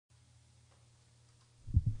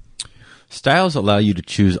Styles allow you to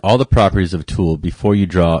choose all the properties of a tool before you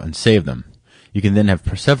draw and save them. You can then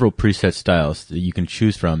have several preset styles that you can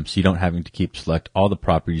choose from, so you don't having to select all the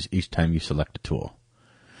properties each time you select a tool.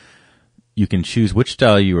 You can choose which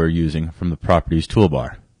style you are using from the Properties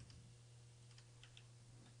toolbar.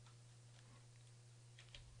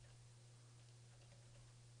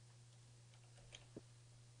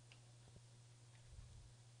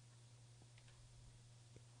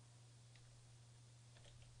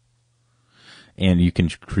 And you can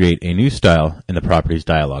create a new style in the Properties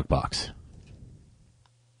dialog box.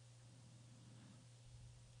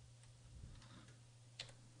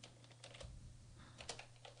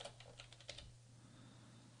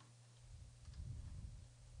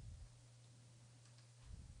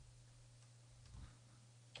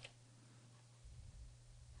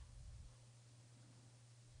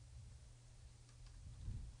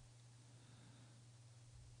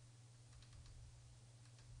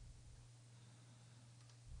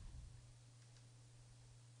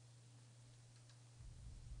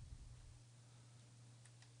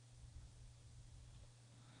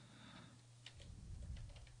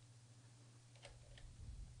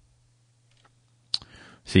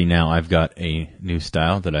 See, now I've got a new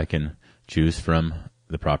style that I can choose from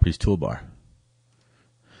the Properties toolbar.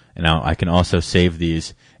 And now I can also save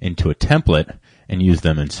these into a template and use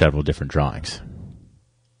them in several different drawings.